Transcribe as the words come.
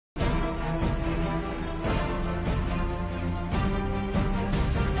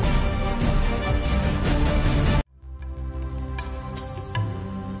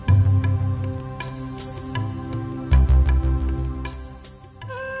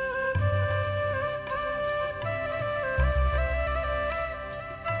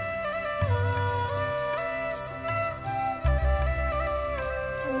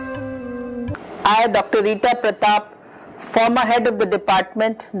I, Dr. Rita Pratap, former head of the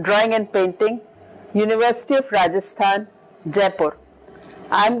Department, Drawing and Painting, University of Rajasthan, Jaipur.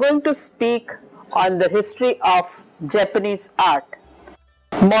 I am going to speak on the history of Japanese art.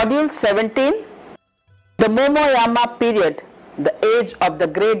 Module 17, the Momoyama period, the age of the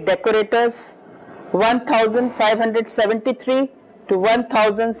great decorators, 1573 to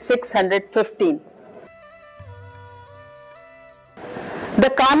 1615. The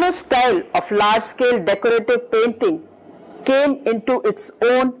Kano style of large-scale decorative painting came into its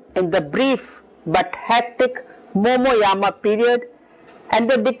own in the brief but hectic Momoyama period and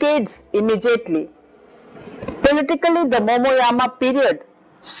the decades immediately. Politically, the Momoyama period,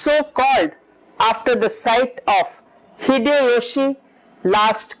 so called after the site of Hideyoshi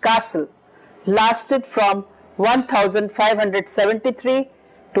last castle, lasted from 1573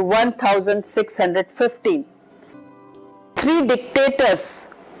 to 1615. Three dictators,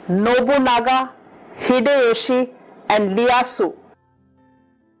 Nobunaga, Hideyoshi and Ieyasu,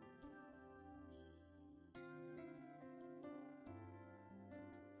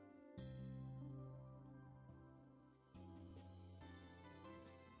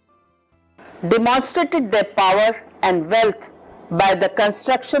 demonstrated their power and wealth by the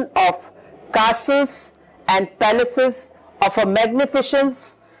construction of castles and palaces of a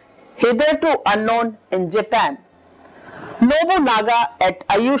magnificence hitherto unknown in Japan. Nobunaga at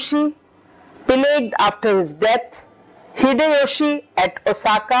Ayushi, pillaged after his death, Hideyoshi at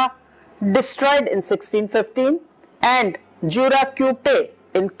Osaka, destroyed in 1615, and Jura-Kyutei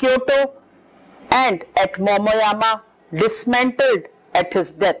in Kyoto and at Momoyama, dismantled at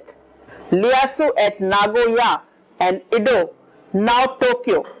his death. Ieyasu at Nagoya and Edo, now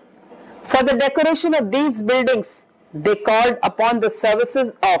Tokyo. For the decoration of these buildings, they called upon the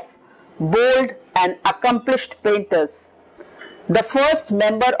services of bold and accomplished painters. The first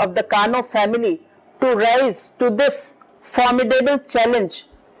member of the Kano family to rise to this formidable challenge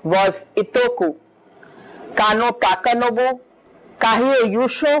was Itoku. Kano Takanobu, Kahio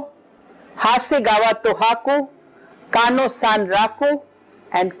Yusho, Hasegawa Tohaku, Kano Sanraku,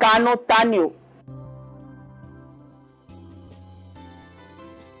 and Kano Tanyu.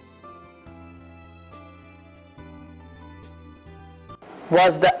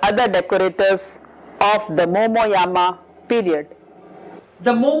 Was the other decorators of the Momoyama period.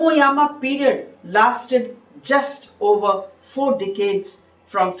 The Momoyama period lasted just over 4 decades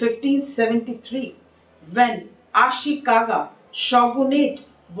from 1573, when Ashikaga shogunate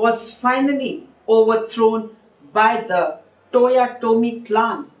was finally overthrown by the Toyotomi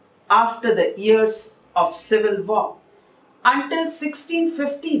clan after the years of civil war, until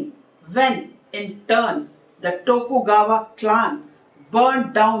 1615, when in turn the Tokugawa clan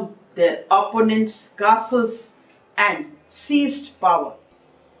burned down their opponents' castles and seized power.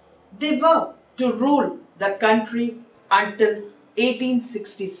 They were to rule the country until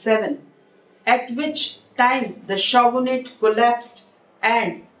 1867, at which time the shogunate collapsed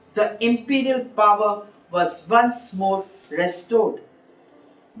and the imperial power was once more restored.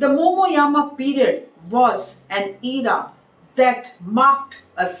 The Momoyama period was an era that marked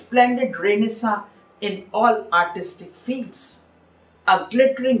a splendid renaissance in all artistic fields. A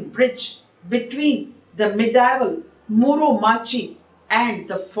glittering bridge between the medieval Muromachi and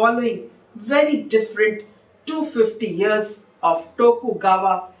the following very different 250 years of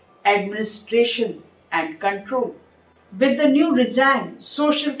Tokugawa administration and control. With the new regime,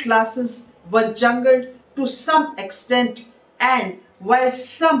 social classes were jungled to some extent, and while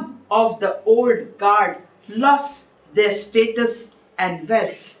some of the old guard lost their status and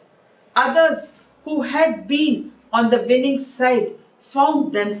wealth, others who had been on the winning side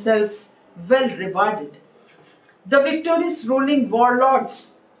found themselves well rewarded. The victorious ruling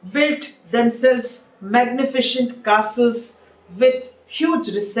warlords built themselves magnificent castles with huge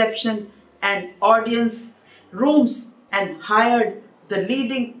reception and audience rooms and hired the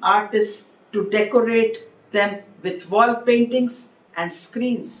leading artists to decorate them with wall paintings and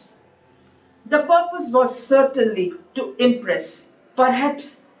screens. The purpose was certainly to impress,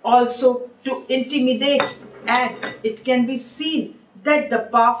 perhaps also to intimidate, and it can be seen that the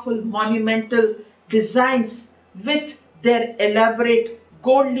powerful monumental designs with their elaborate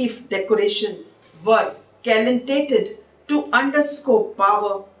gold leaf decoration were calculated to underscore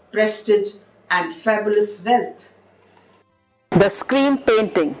power, prestige, and fabulous wealth. The screen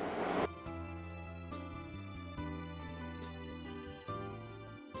painting.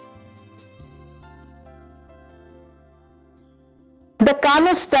 The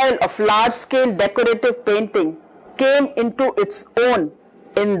Kano style of large-scale decorative painting came into its own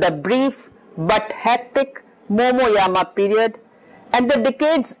in the brief but hectic Momoyama period and the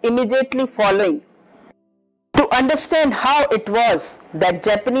decades immediately following. To understand how it was that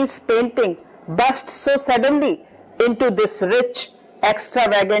Japanese painting burst so suddenly into this rich,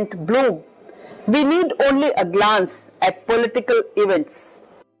 extravagant bloom, we need only a glance at political events.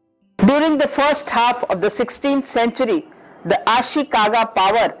 During the first half of the 16th century, the Ashikaga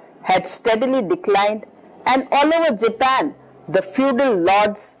power had steadily declined, and all over Japan, the feudal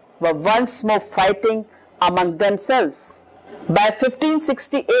lords were once more fighting among themselves. By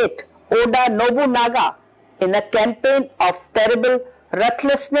 1568, Oda Nobunaga, in a campaign of terrible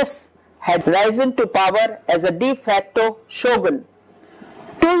ruthlessness, had risen to power as a de facto shogun.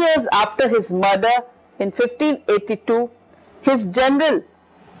 2 years after his murder in 1582, his general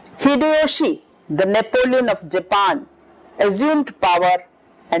Hideyoshi, the Napoleon of Japan, assumed power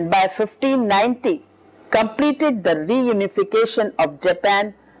and by 1590 completed the reunification of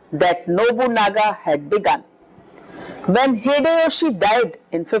Japan that Nobunaga had begun. When Hideyoshi died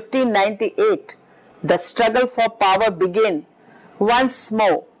in 1598, the struggle for power began once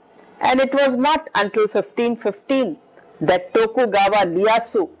more, and it was not until 1515 that Tokugawa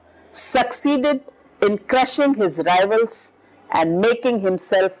Ieyasu succeeded in crushing his rivals and making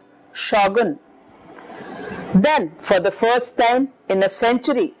himself shogun. Then, for the first time in a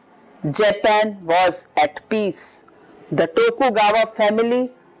century, Japan was at peace. The Tokugawa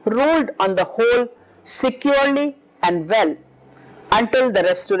family ruled on the whole securely and well until the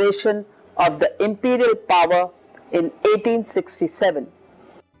restoration of the imperial power in 1867.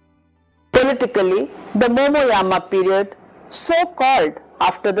 Politically, the Momoyama period, so called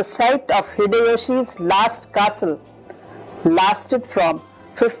after the site of Hideyoshi's last castle, lasted from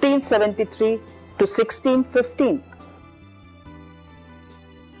 1573 to 1615.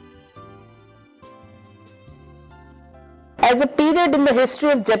 As a period in the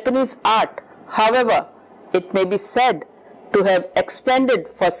history of Japanese art, however, it may be said to have extended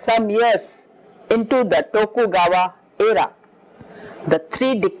for some years into the Tokugawa era. The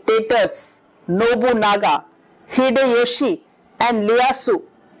three dictators, Nobunaga, Hideyoshi, and Ieyasu,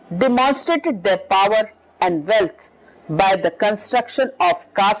 demonstrated their power and wealth by the construction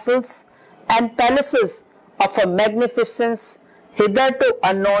of castles and palaces of a magnificence hitherto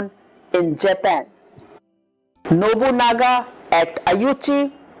unknown in Japan. Nobunaga at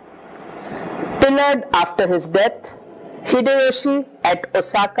Ayuchi, pillared after his death, Hideyoshi at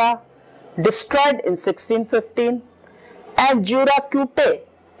Osaka, destroyed in 1615, and Jurakute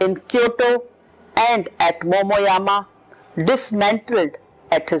in Kyoto and at Momoyama, dismantled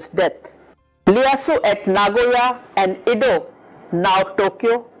at his death. Ieyasu at Nagoya and Edo, now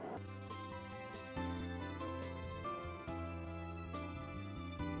Tokyo.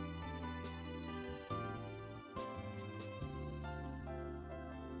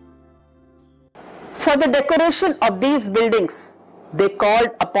 For the decoration of these buildings, they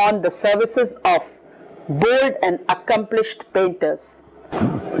called upon the services of bold and accomplished painters.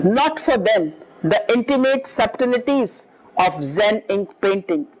 Not for them the intimate subtleties of Zen ink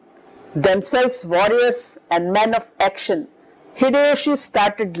painting. Themselves warriors and men of action, Hideyoshi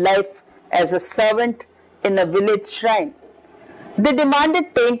started life as a servant in a village shrine. They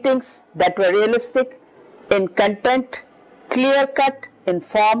demanded paintings that were realistic in content, clear-cut in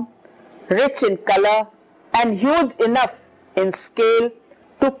form, rich in color, and huge enough in scale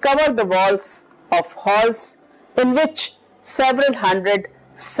to cover the walls of halls in which several hundred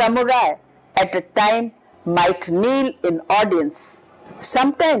samurai at a time might kneel in audience.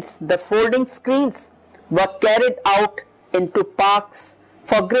 Sometimes the folding screens were carried out into parks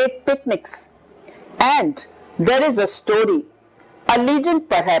for great picnics. And there is a story, a legend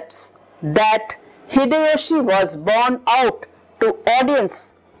perhaps, that Hideyoshi was borne out to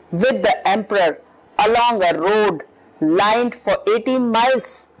audience with the emperor along a road lined for 18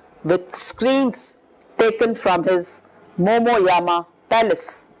 miles with screens taken from his Momoyama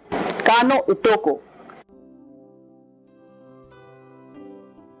palace. Kano Itoko.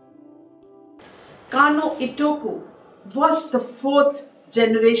 Kano Itoku was the fourth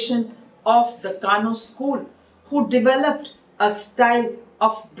generation of the Kano school who developed a style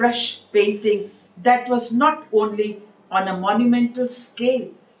of brush painting that was not only on a monumental scale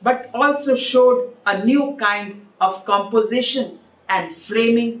but also showed a new kind of composition and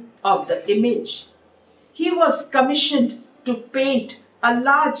framing of the image. He was commissioned to paint a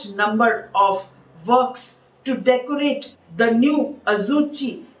large number of works to decorate the new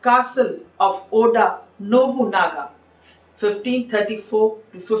Azuchi castle of Oda Nobunaga, 1534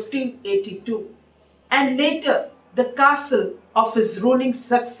 to 1582, and later the castle of his ruling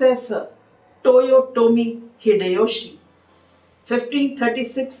successor, Toyotomi Hideyoshi,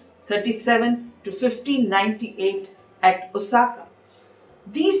 1536-37 to 1598 at Osaka.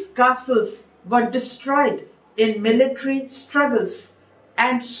 These castles were destroyed in military struggles,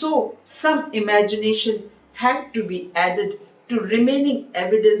 and so some imagination had to be added to remaining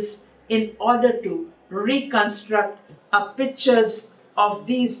evidence in order to reconstruct a pictures of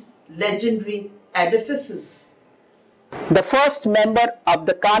these legendary edifices. The first member of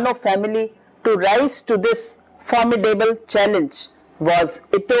the Kano family to rise to this formidable challenge was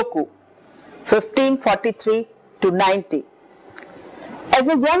Itoku, 1543 to 90. As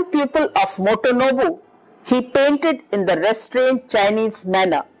a young pupil of Motonobu, he painted in the restrained Chinese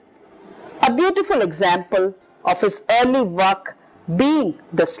manner. A beautiful example of his early work being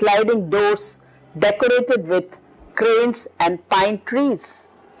the sliding doors decorated with cranes and pine trees.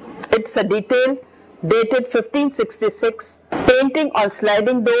 It's a detail dated 1566 painting on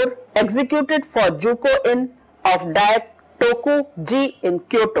sliding door executed for Juko Inn of Daitoku-ji in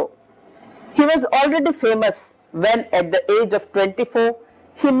Kyoto. He was already famous when at the age of 24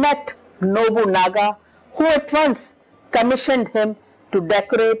 he met Nobunaga, who at once commissioned him to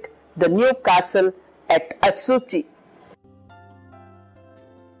decorate the new castle at Asuchi.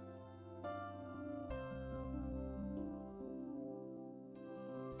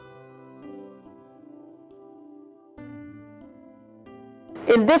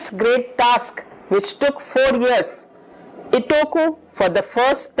 In this great task, which took 4 years, Itoku for the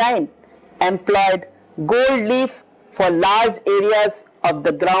first time employed gold leaf for large areas of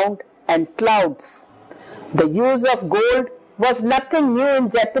the ground and clouds. The use of gold was nothing new in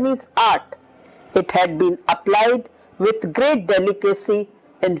Japanese art. It had been applied with great delicacy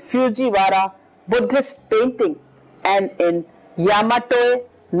in Fujiwara Buddhist painting and in Yamato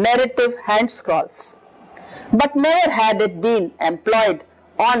narrative hand scrolls. But never had it been employed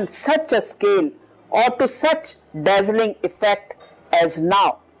on such a scale or to such dazzling effect as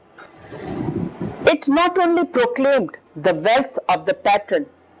now. It not only proclaimed the wealth of the pattern,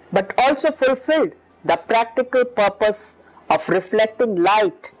 but also fulfilled the practical purpose of reflecting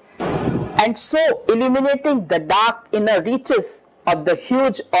light and so illuminating the dark inner reaches of the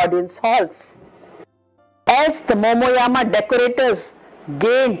huge audience halls. As the Momoyama decorators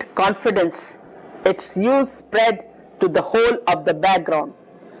gained confidence, its use spread to the whole of the background.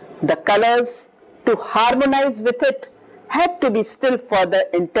 The colors, to harmonize with it, had to be still further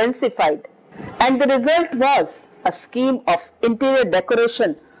intensified, and the result was a scheme of interior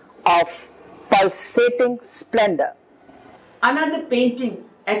decoration of pulsating splendor. Another painting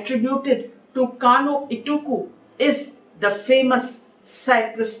attributed to Kano Itoku is the famous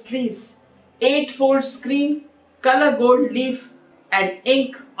cypress trees. 8-fold screen, color gold leaf and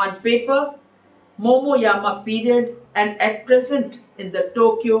ink on paper, Momoyama period, and at present in the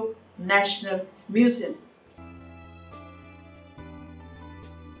Tokyo National Museum.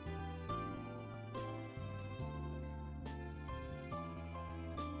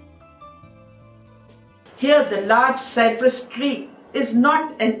 Here the large cypress tree is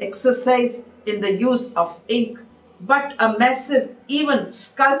not an exercise in the use of ink, but a massive, even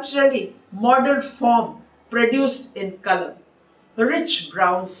sculpturally modeled form produced in color. Rich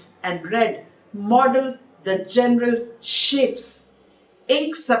browns and red model the general shapes.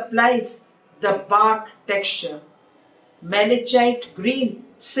 Ink supplies the bark texture. Malachite green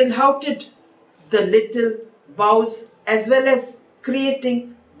silhouetted the little boughs as well as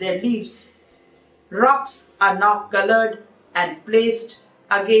creating their leaves. Rocks are now colored and placed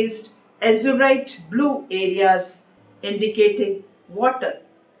against azurite blue areas indicating water.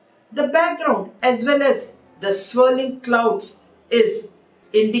 The background as well as the swirling clouds is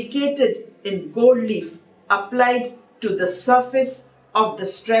indicated in gold leaf applied to the surface of the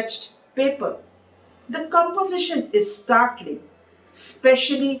stretched paper. The composition is startling,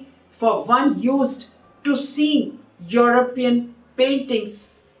 especially for one used to see European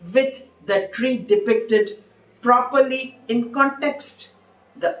paintings with the tree depicted properly in context,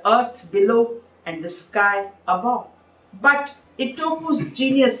 the earth below and the sky above. But Itoku's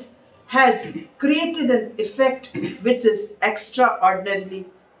genius has created an effect which is extraordinarily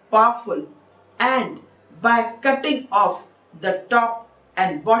powerful, and by cutting off the top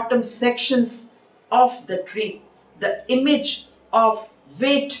and bottom sections of the tree, the image of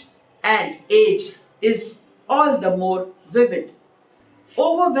weight and age is all the more vivid.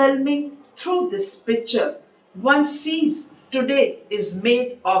 Overwhelming through this picture, one sees today is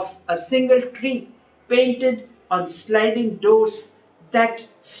made of a single tree painted on sliding doors that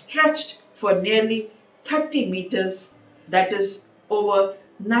stretched for nearly 30 meters, that is over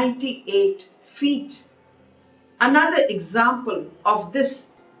 98 feet. Another example of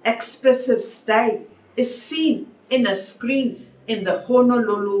this expressive style is seen in a screen in the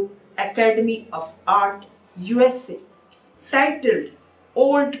Honolulu Academy of Art, USA, titled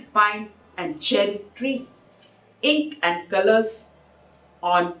old pine and cherry tree, ink and colors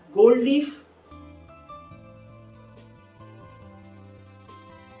on gold leaf.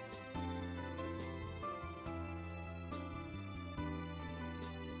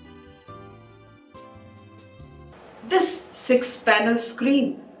 This 6-panel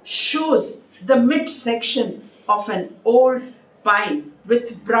screen shows the midsection of an old pine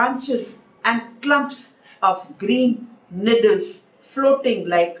with branches and clumps of green needles floating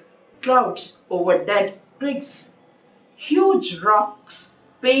like clouds over dead twigs. Huge rocks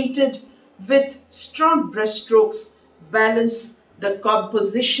painted with strong brushstrokes balance the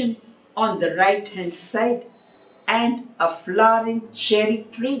composition on the right hand side, and a flowering cherry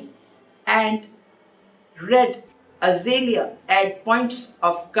tree and red azalea add points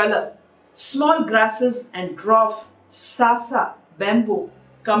of color. Small grasses and dwarf sasa bamboo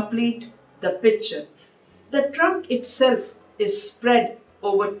complete the picture. The trunk itself is spread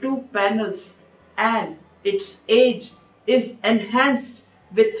over 2 panels and its edge is enhanced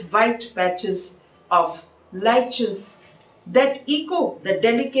with white patches of lichens that echo the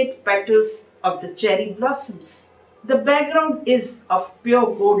delicate petals of the cherry blossoms. The background is of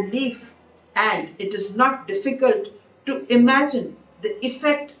pure gold leaf, and it is not difficult to imagine the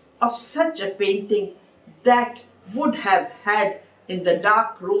effect of such a painting that would have had in the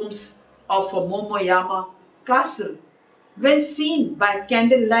dark rooms of a Momoyama castle when seen by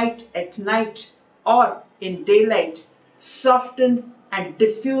candlelight at night or in daylight, softened and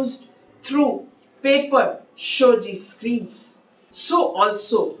diffused through paper shoji screens. So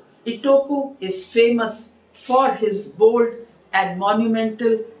also Itoku is famous for his bold and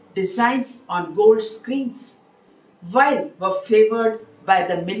monumental designs on gold screens, while were favored by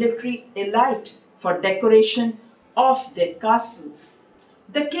the military elite for decoration of their castles.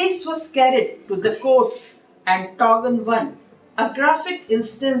 The case was carried to the courts, and Togan won, a graphic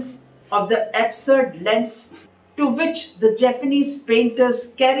instance of the absurd lengths to which the Japanese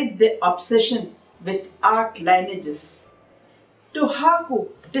painters carried their obsession with art lineages. Tohaku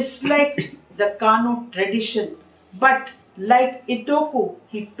disliked the Kano tradition, but like Itoku,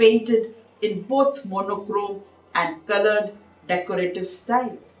 he painted in both monochrome and colored decorative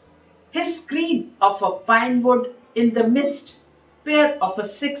style. His screen of a pine wood in the mist, pair of a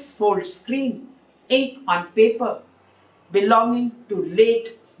 6-fold screen, ink on paper, belonging to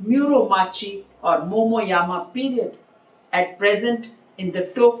late Muromachi or Momoyama period, at present in the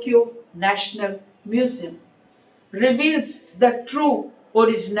Tokyo National Museum, reveals the true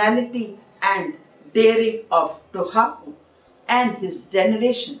originality and daring of Tohaku and his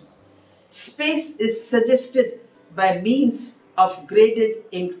generation. Space is suggested by means of graded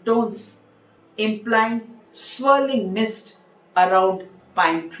ink tones, implying swirling mist around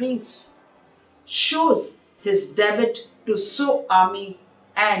pine trees. Shows his debut to So-ami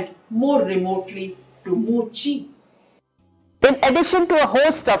and more remotely to Muchi. In addition to a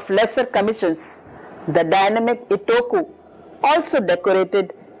host of lesser commissions, the dynamic Itoku also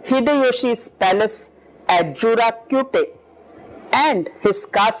decorated Hideyoshi's palace at Jurakyute and his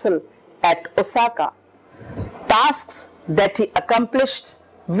castle at Osaka, tasks that he accomplished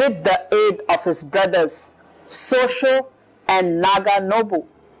with the aid of his brothers Sosho and Naganobu,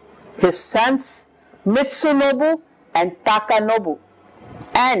 his sons Mitsunobu and Takanobu,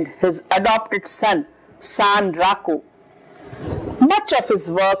 and his adopted son Sanraku. Much of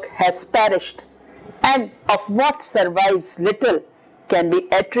his work has perished, and of what survives little can be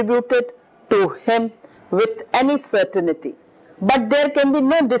attributed to him with any certainty. But there can be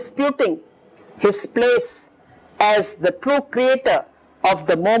no disputing his place as the true creator of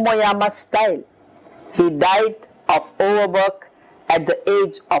the Momoyama style. He died of overwork at the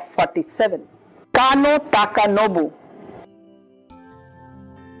age of 47. Kano Takanobu.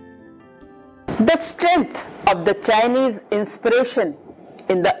 The strength of the Chinese inspiration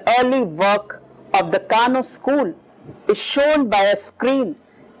in the early work of the Kano school is shown by a screen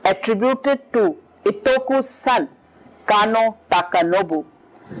attributed to Itoku's son, Kano Takanobu,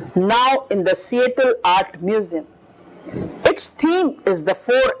 now in the Seattle Art Museum. Its theme is the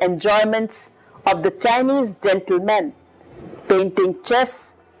 4 enjoyments of the Chinese gentleman, painting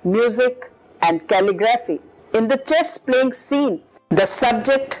chess, music, and calligraphy. In the chess playing scene, the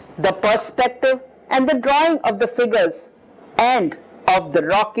subject, the perspective, and the drawing of the figures and of the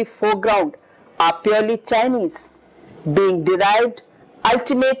rocky foreground are purely Chinese, being derived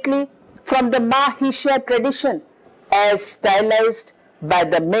ultimately from the Mahishya tradition as stylized by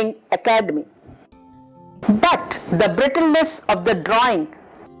the Ming Academy. But the brittleness of the drawing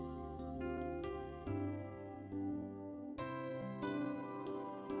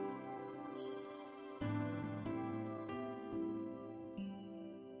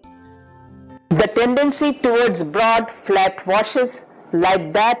tendency towards broad, flat washes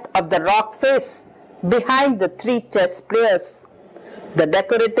like that of the rock face behind the three chess players, the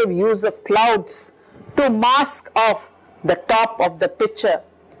decorative use of clouds to mask off the top of the picture,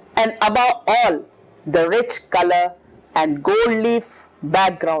 and above all, the rich color and gold leaf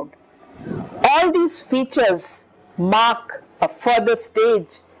background. All these features mark a further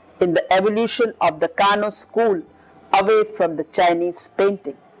stage in the evolution of the Kano school away from the Chinese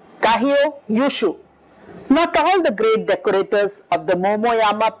painting. Kahio Yushu. Not all the great decorators of the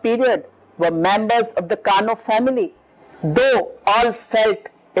Momoyama period were members of the Kano family, though all felt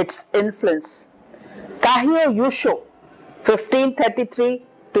its influence. Kahio Yushu, 1533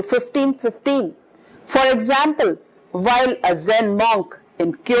 to 1515, for example, while a Zen monk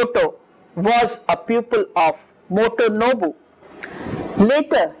in Kyoto, was a pupil of Motonobu.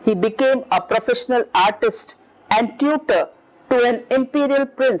 Later, he became a professional artist and tutor to an imperial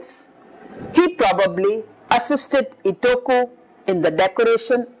prince. He probably assisted Itoku in the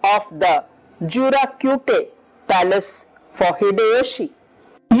decoration of the Jura-Kyute palace for Hideyoshi.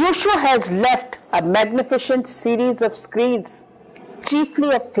 Yushu has left a magnificent series of screens,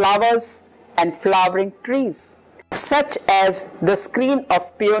 chiefly of flowers and flowering trees, such as the screen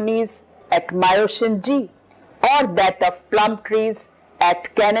of peonies at Myoshinji or that of plum trees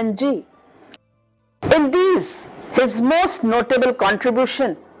at Kannonji. In these, his most notable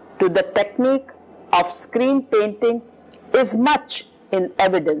contribution to the technique of screen painting is much in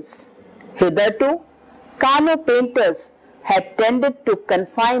evidence. Hitherto, Kano painters had tended to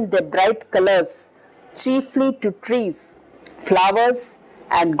confine their bright colors chiefly to trees, flowers,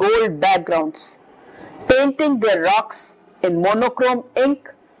 and gold backgrounds, painting their rocks in monochrome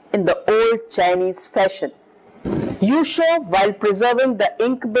ink in the old Chinese fashion. Yushu, while preserving the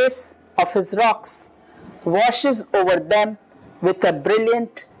ink base of his rocks, washes over them with a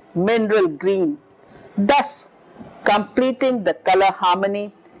brilliant mineral green, thus completing the color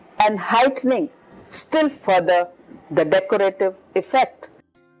harmony and heightening still further the decorative effect.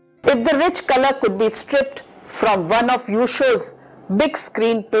 If the rich color could be stripped from one of Yushu's big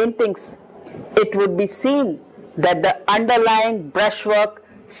screen paintings, it would be seen that the underlying brushwork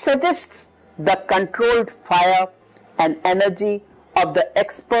suggests the controlled fire and energy of the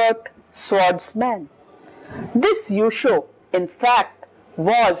expert swordsman. This Yushu, in fact,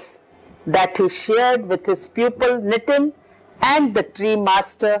 was that he shared with his pupil Nitin and the tree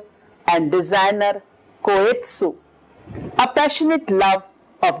master and designer Koetsu a passionate love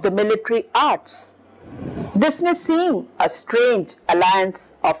of the military arts. This may seem a strange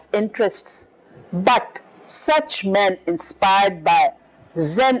alliance of interests, but such men inspired by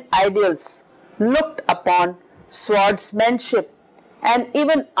Zen ideals looked upon swordsmanship and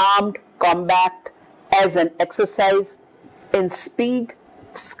even armed combat as an exercise in speed,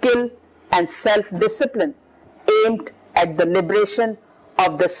 skill, and self-discipline aimed at the liberation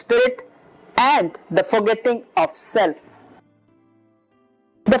of the spirit and the forgetting of self.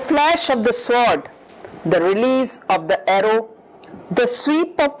 The flash of the sword, the release of the arrow, the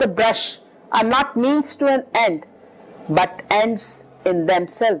sweep of the brush are not means to an end, but ends in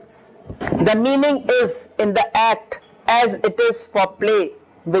themselves. The meaning is in the act as it is for play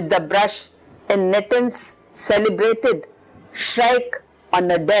with the brush in Nitin's celebrated Shrike on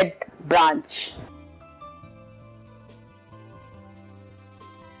a Dead Branch.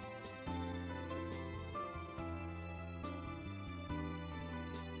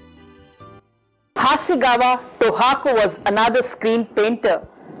 Hasegawa Tohaku was another screen painter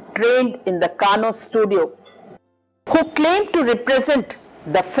trained in the Kano studio, who claimed to represent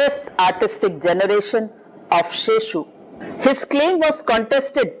the fifth artistic generation of Sheishu. His claim was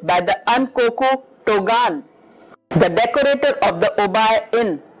contested by the Ankoku Togan, the decorator of the Obai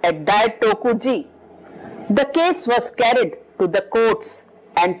Inn at Daitokuji. The case was carried to the courts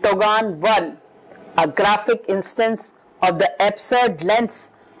and Togan won, a graphic instance of the absurd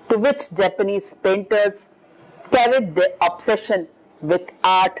lengths to which Japanese painters carried their obsession with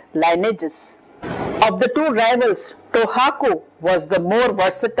art lineages. Of the two rivals, Tohaku was the more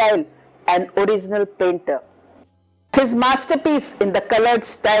versatile and original painter. His masterpiece in the colored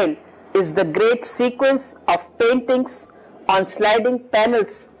style is the great sequence of paintings on sliding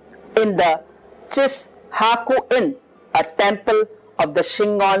panels in the Chishaku Inn, a temple of the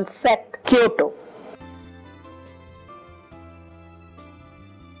Shingon sect, Kyoto.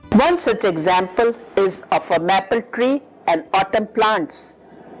 One such example is of a maple tree and autumn plants.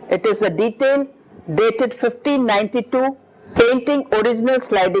 It is a detail dated 1592, painting original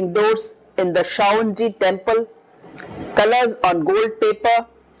sliding doors in the Shaunji temple, colors on gold paper,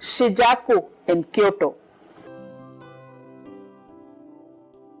 Shijaku in Kyoto.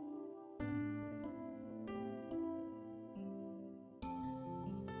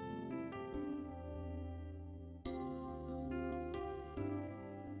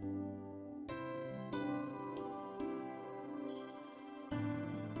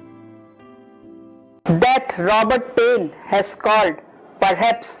 that Robert Payne has called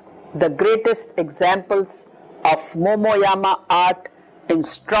perhaps the greatest examples of Momoyama art in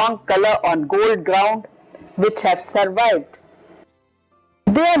strong color on gold ground which have survived.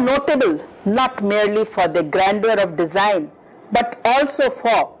 They are notable not merely for their grandeur of design but also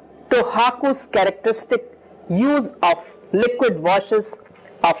for Tohaku's characteristic use of liquid washes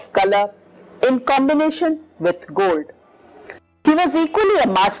of color in combination with gold. He was equally a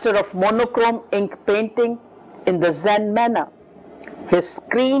master of monochrome ink painting in the Zen manner. His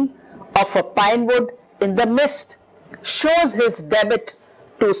screen of a pine wood in the mist shows his debut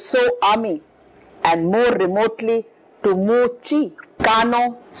to So Ami and more remotely to Mu-chi,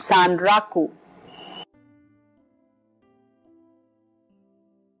 Kano Sanraku.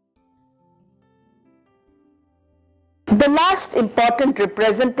 The last important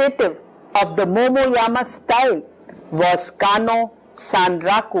representative of the Momoyama style was Kano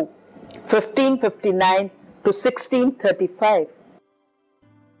Sanraku, 1559 to 1635.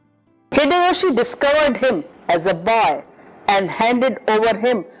 Hideyoshi discovered him as a boy and handed over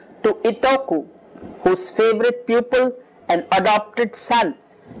him to Itoku, whose favorite pupil and adopted son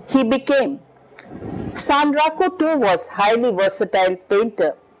he became. Sanraku too was highly versatile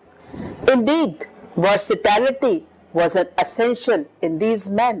painter. Indeed, versatility was an essential in these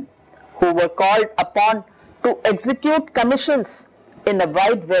men who were called upon to execute commissions in a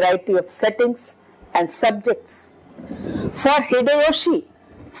wide variety of settings and subjects. For Hideyoshi,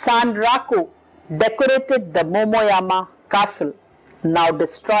 Sanraku decorated the Momoyama castle, now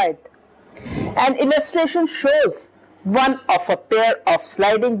destroyed. An illustration shows one of a pair of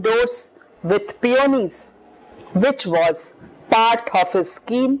sliding doors with peonies, which was part of his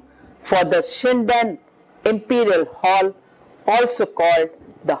scheme for the Shinden Imperial Hall, also called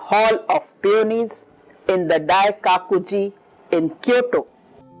the Hall of Peonies, in the Daikakuji in Kyoto.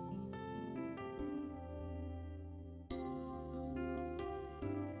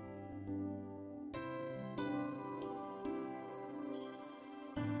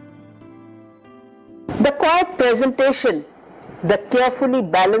 The quiet presentation, the carefully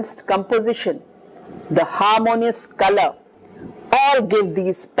balanced composition, the harmonious color, all give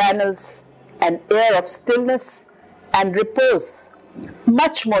these panels an air of stillness and repose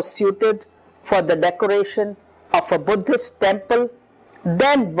much more suited for the decoration of a Buddhist temple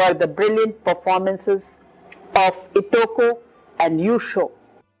than were the brilliant performances of Itoku and Yusho.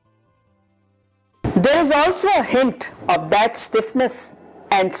 There is also a hint of that stiffness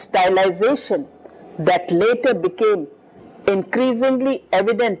and stylization that later became increasingly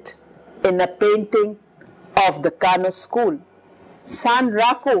evident in a painting of the Kano school.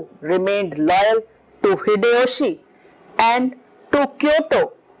 Sanraku remained loyal to Hideyoshi and to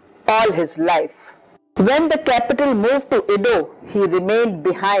Kyoto all his life. When the capital moved to Edo, he remained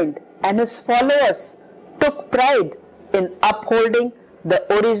behind and his followers took pride in upholding the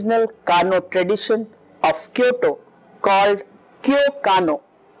original Kano tradition of Kyoto called Kyo-Kano.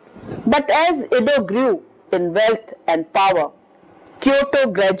 But as Edo grew in wealth and power,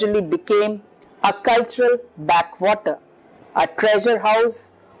 Kyoto gradually became a cultural backwater, a treasure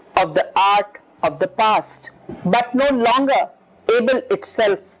house of the art of the past, but no longer able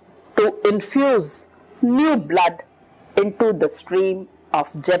itself to infuse new blood into the stream of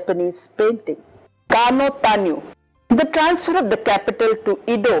Japanese painting. Kano Tanyu. The transfer of the capital to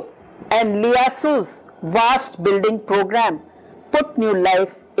Edo and Ieyasu's vast building program put new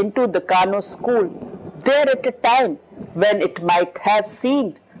life into the Kano school there at a time when it might have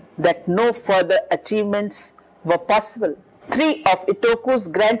seemed that no further achievements were possible. Three of Itoku's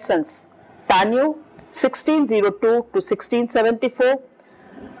grandsons, Tanyu 1602 to 1674,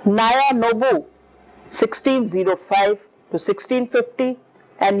 Naya Nobu 1605 to 1650,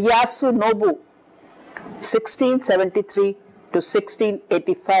 and Yasu Nobu 1673 to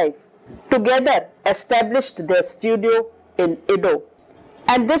 1685, together established their studio in Edo,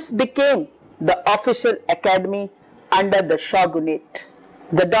 and this became the official academy under the shogunate.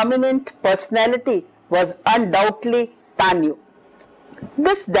 The dominant personality was undoubtedly Tanyu.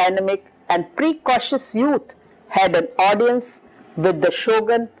 This dynamic and precocious youth had an audience with the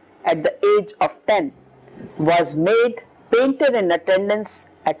shogun at the age of 10, was made painter in attendance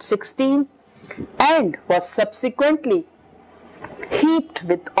at 16, and was subsequently heaped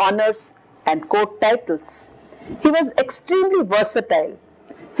with honors and court titles. He was extremely versatile.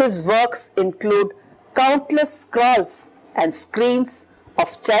 His works include countless scrolls and screens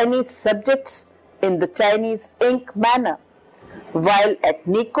of Chinese subjects in the Chinese ink manner, while at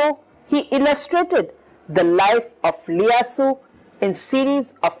Nikko he illustrated the life of Ieyasu in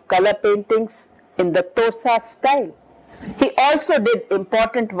series of color paintings in the Tosa style. He also did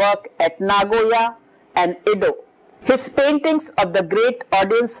important work at Nagoya and Edo. His paintings of the great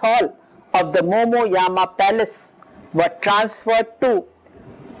audience hall of the Momoyama Palace were transferred to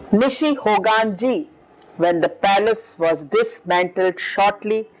Nishi-Hogan-ji when the palace was dismantled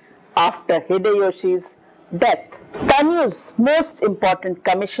shortly after Hideyoshi's death. Tanyu's most important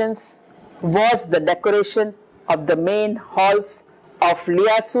commissions was the decoration of the main halls of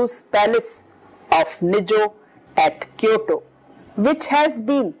Ieyasu's palace of Nijo at Kyoto, which has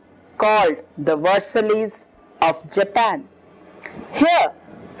been called the Versailles of Japan. Here,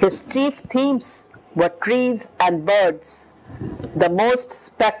 his chief themes were trees and birds, the most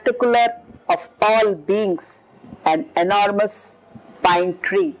spectacular of all beings an enormous pine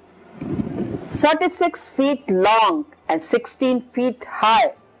tree, 46 feet long and 16 feet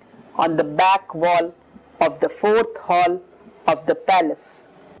high, on the back wall of the fourth hall of the palace.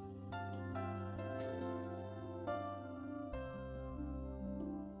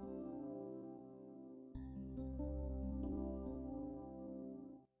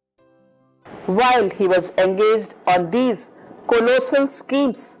 While he was engaged on these colossal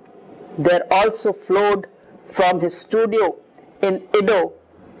schemes, there also flowed from his studio in Edo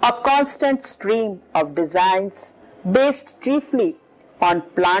a constant stream of designs based chiefly on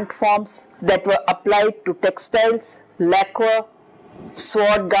plant forms that were applied to textiles, lacquer,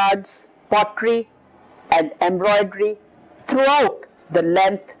 sword guards, pottery, and embroidery throughout the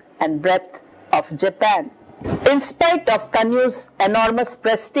length and breadth of Japan. In spite of Tanyu's enormous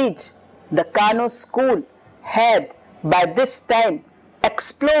prestige, the Kano school had by this time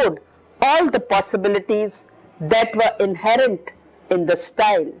explored all the possibilities that were inherent in the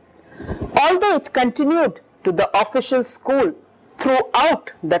style. Although it continued to the official school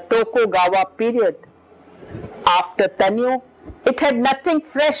throughout the Tokugawa period, after Tanyu, it had nothing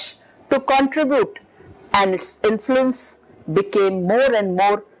fresh to contribute and its influence became more and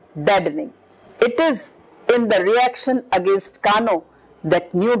more deadening. It is in the reaction against Kano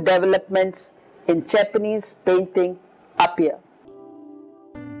that new developments in Japanese painting appear.